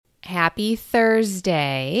Happy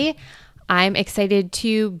Thursday. I'm excited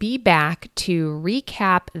to be back to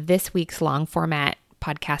recap this week's long format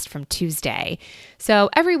podcast from Tuesday. So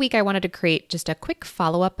every week I wanted to create just a quick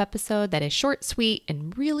follow-up episode that is short, sweet,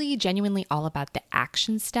 and really genuinely all about the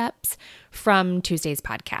action steps from Tuesday's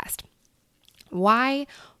podcast. Why?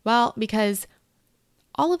 Well, because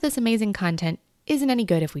all of this amazing content isn't any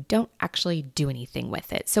good if we don't actually do anything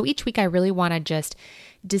with it. So each week I really want to just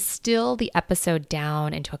distill the episode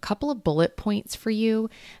down into a couple of bullet points for you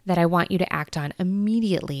that I want you to act on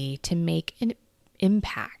immediately to make an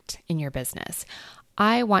impact in your business.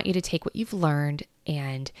 I want you to take what you've learned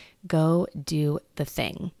and go do the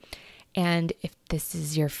thing. And if this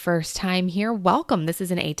is your first time here, welcome. This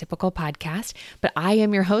is an atypical podcast, but I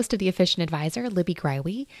am your host of The Efficient Advisor, Libby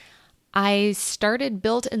Greiwe. I started,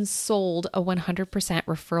 built, and sold a 100%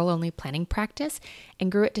 referral-only planning practice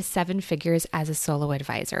and grew it to 7 figures as a solo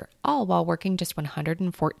advisor, all while working just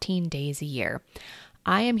 114 days a year.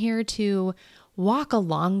 I am here to walk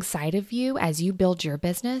alongside of you as you build your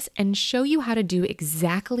business and show you how to do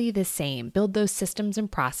exactly the same. Build those systems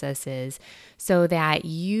and processes so that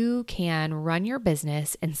you can run your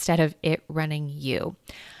business instead of it running you.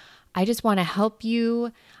 I just want to help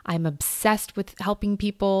you. I'm obsessed with helping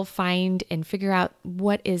people find and figure out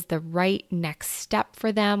what is the right next step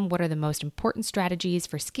for them. What are the most important strategies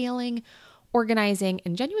for scaling, organizing,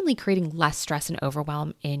 and genuinely creating less stress and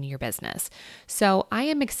overwhelm in your business. So I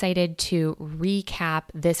am excited to recap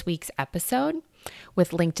this week's episode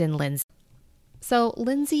with LinkedIn Lindsay. So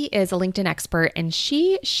Lindsay is a LinkedIn expert and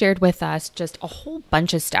she shared with us just a whole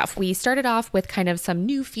bunch of stuff. We started off with kind of some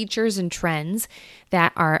new features and trends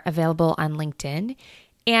that are available on LinkedIn.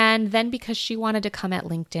 And then because she wanted to come at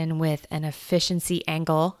LinkedIn with an efficiency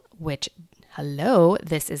angle, which, hello,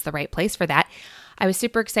 this is the right place for that. I was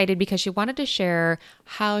super excited because she wanted to share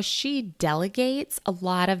how she delegates a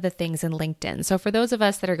lot of the things in LinkedIn. So for those of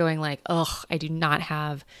us that are going like, ugh, I do not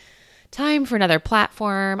have time for another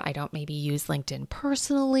platform. I don't maybe use LinkedIn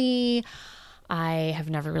personally. I have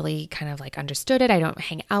never really kind of like understood it. I don't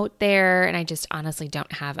hang out there and I just honestly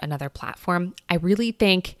don't have another platform. I really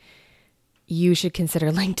think you should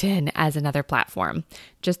consider LinkedIn as another platform.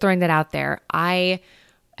 Just throwing that out there. I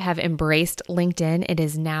have embraced LinkedIn. It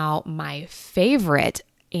is now my favorite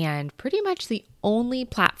and pretty much the only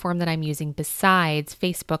platform that I'm using besides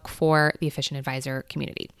Facebook for the Efficient Advisor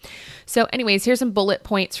community. So anyways, here's some bullet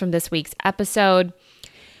points from this week's episode.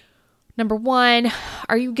 Number 1,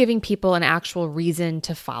 are you giving people an actual reason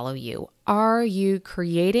to follow you? Are you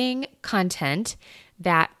creating content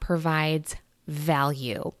that provides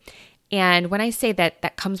value? And when I say that,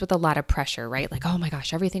 that comes with a lot of pressure, right? Like, oh my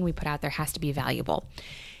gosh, everything we put out there has to be valuable.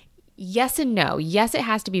 Yes and no. Yes, it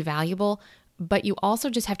has to be valuable, but you also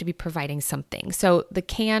just have to be providing something. So the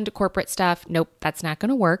canned corporate stuff, nope, that's not going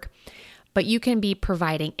to work. But you can be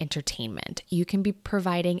providing entertainment. You can be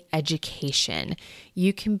providing education.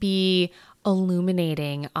 You can be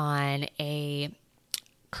illuminating on a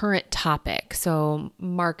current topic. So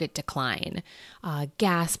market decline,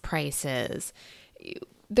 gas prices.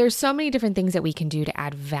 There's so many different things that we can do to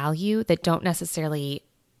add value that don't necessarily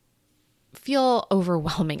feel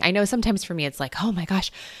overwhelming. I know sometimes for me, it's like, oh my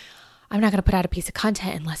gosh, I'm not going to put out a piece of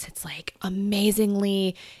content unless it's like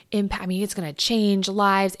amazingly impact. I mean, it's going to change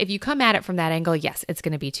lives. If you come at it from that angle, yes, it's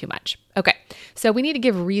going to be too much. Okay. So we need to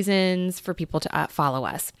give reasons for people to follow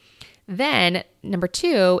us. Then number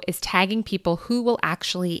 2 is tagging people who will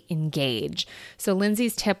actually engage. So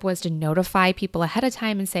Lindsay's tip was to notify people ahead of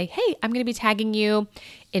time and say, hey, I'm going to be tagging you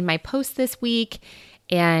in my post this week.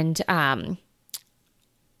 And,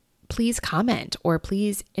 please comment or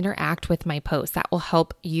please interact with my post. That will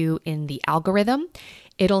help you in the algorithm.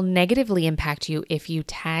 It'll negatively impact you if you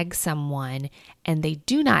tag someone and they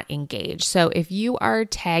do not engage. So if you are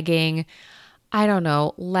tagging, I don't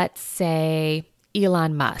know, let's say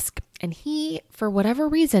Elon Musk, and he, for whatever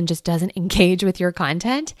reason, just doesn't engage with your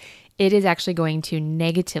content, it is actually going to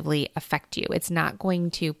negatively affect you. It's not going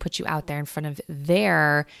to put you out there in front of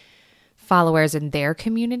their followers in their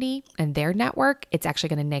community and their network. It's actually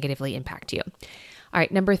going to negatively impact you. All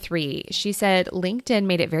right, number 3, she said LinkedIn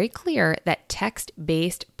made it very clear that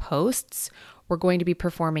text-based posts were going to be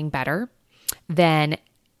performing better than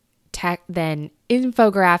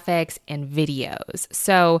infographics and videos.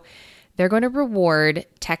 So they're going to reward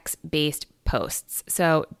text-based posts.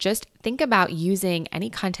 So just think about using any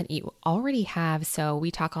content you already have. So we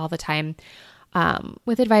talk all the time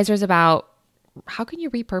with advisors about how can you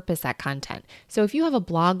repurpose that content? So if you have a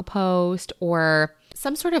blog post or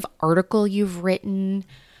some sort of article you've written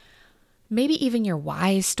maybe even your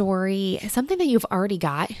why story, something that you've already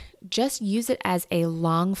got. Just use it as a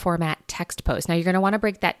long format text post. Now, you're going to want to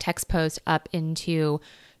break that text post up into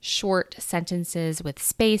short sentences with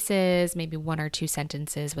spaces, maybe 1 or 2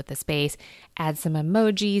 sentences with a space, add some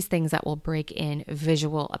emojis, things that will break in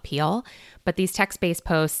visual appeal. But these text-based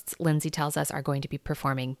posts, Lindsay tells us, are going to be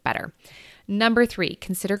performing better. Number 3,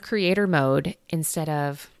 consider creator mode instead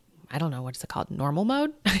of, I don't know, what is it called? Normal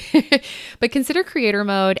mode? But consider creator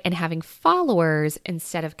mode and having followers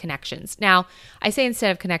instead of connections. Now, I say instead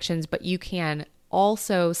of connections, but you can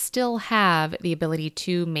also still have the ability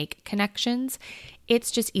to make connections.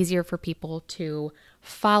 It's just easier for people to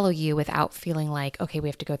follow you without feeling like, okay, we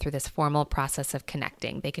have to go through this formal process of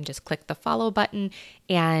connecting. They can just click the follow button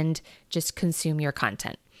and just consume your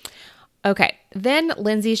content. Okay, then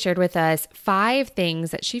Lindsay shared with us 5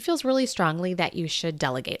 things that she feels really strongly that you should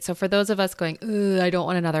delegate. So for those of us going, I don't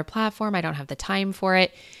want another platform, I don't have the time for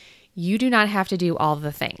it, you do not have to do all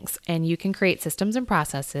the things, and you can create systems and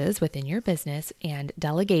processes within your business and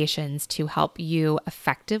delegations to help you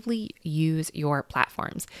effectively use your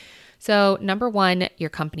platforms. So number 1,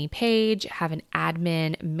 your company page, have an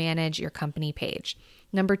admin manage your company page.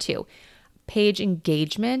 Number 2, page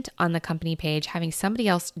engagement on the company page, having somebody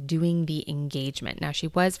else doing the engagement. Now, she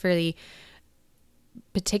was fairly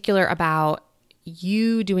particular about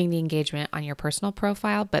you doing the engagement on your personal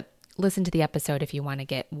profile, but listen to the episode if you want to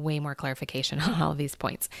get way more clarification on all of these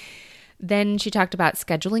points. Then she talked about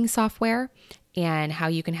scheduling software and how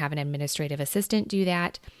you can have an administrative assistant do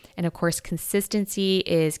that. And of course, consistency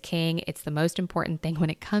is king. It's the most important thing when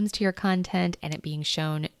it comes to your content and it being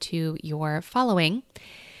shown to your following.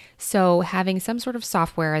 So having some sort of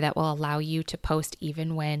software that will allow you to post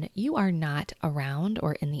even when you are not around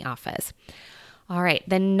or in the office. All right,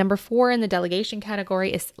 then number 4 in the delegation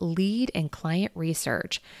category is lead and client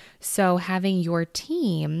research. So having your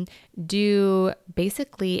team do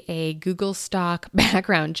basically a Google Stock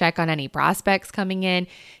background check on any prospects coming in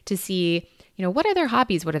to see, what are their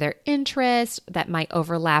hobbies? What are their interests that might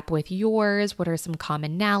overlap with yours? What are some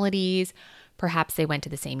commonalities? Perhaps they went to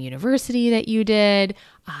the same university that you did.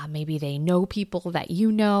 Maybe they know people that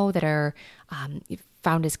you know that are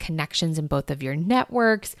found as connections in both of your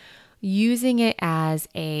networks. Using it as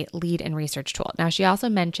a lead and research tool. Now, she also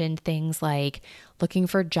mentioned things like looking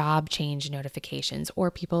for job change notifications or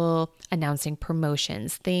people announcing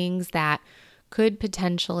promotions, things that could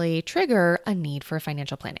potentially trigger a need for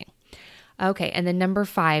financial planning. Okay, and then number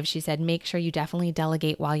 5, she said, make sure you definitely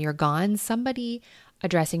delegate while you're gone, somebody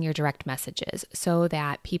addressing your direct messages so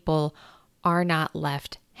that people are not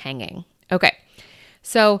left hanging. Okay,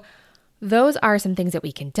 so those are some things that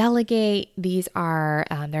we can delegate. These are,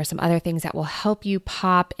 there are some other things that will help you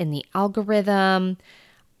pop in the algorithm.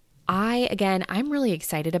 I'm really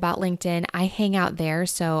excited about LinkedIn. I hang out there,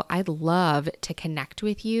 so I'd love to connect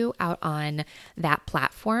with you out on that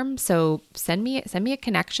platform. So send me a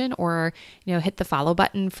connection or, hit the follow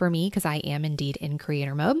button for me because I am indeed in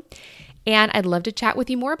creator mode. And I'd love to chat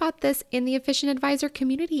with you more about this in the Efficient Advisor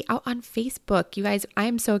community out on Facebook. You guys,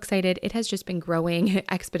 I'm so excited. It has just been growing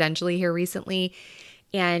exponentially here recently,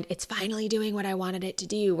 and it's finally doing what I wanted it to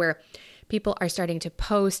do, where people are starting to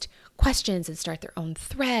post questions and start their own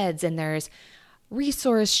threads, and there's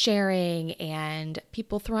resource sharing and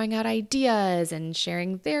people throwing out ideas and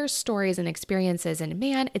sharing their stories and experiences. And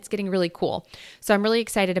man, it's getting really cool. So I'm really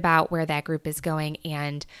excited about where that group is going,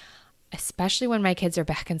 and especially when my kids are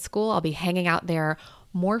back in school, I'll be hanging out there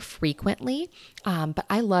more frequently. But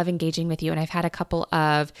I love engaging with you. And I've had a couple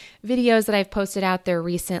of videos that I've posted out there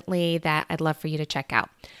recently that I'd love for you to check out.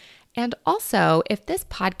 And also, if this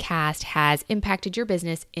podcast has impacted your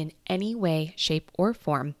business in any way, shape, or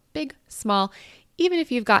form, big, small, even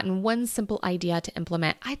if you've gotten one simple idea to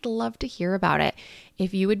implement, I'd love to hear about it.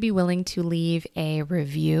 If you would be willing to leave a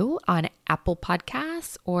review on Apple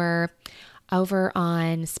Podcasts or over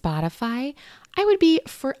on Spotify, I would be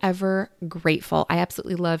forever grateful. I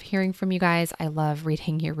absolutely love hearing from you guys. I love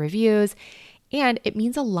reading your reviews. And it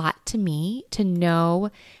means a lot to me to know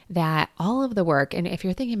that all of the work, and if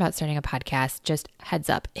you're thinking about starting a podcast, just heads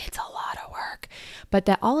up, it's a lot of work, but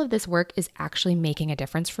that all of this work is actually making a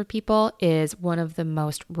difference for people is one of the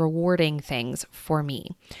most rewarding things for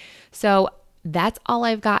me. So that's all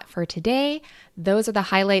I've got for today. Those are the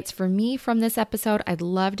highlights for me from this episode. I'd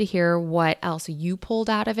love to hear what else you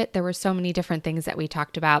pulled out of it. There were so many different things that we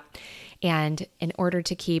talked about. And in order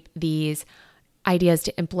to keep these ideas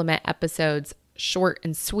to implement episodes short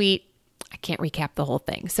and sweet, I can't recap the whole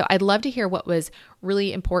thing. So I'd love to hear what was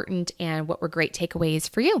really important and what were great takeaways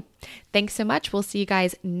for you. Thanks so much. We'll see you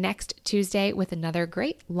guys next Tuesday with another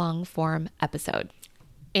great long form episode.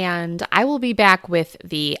 And I will be back with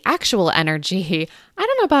the actual energy. I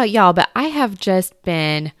don't know about y'all, but I have just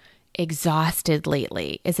been exhausted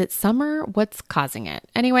lately. Is it summer? What's causing it?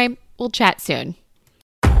 Anyway, we'll chat soon.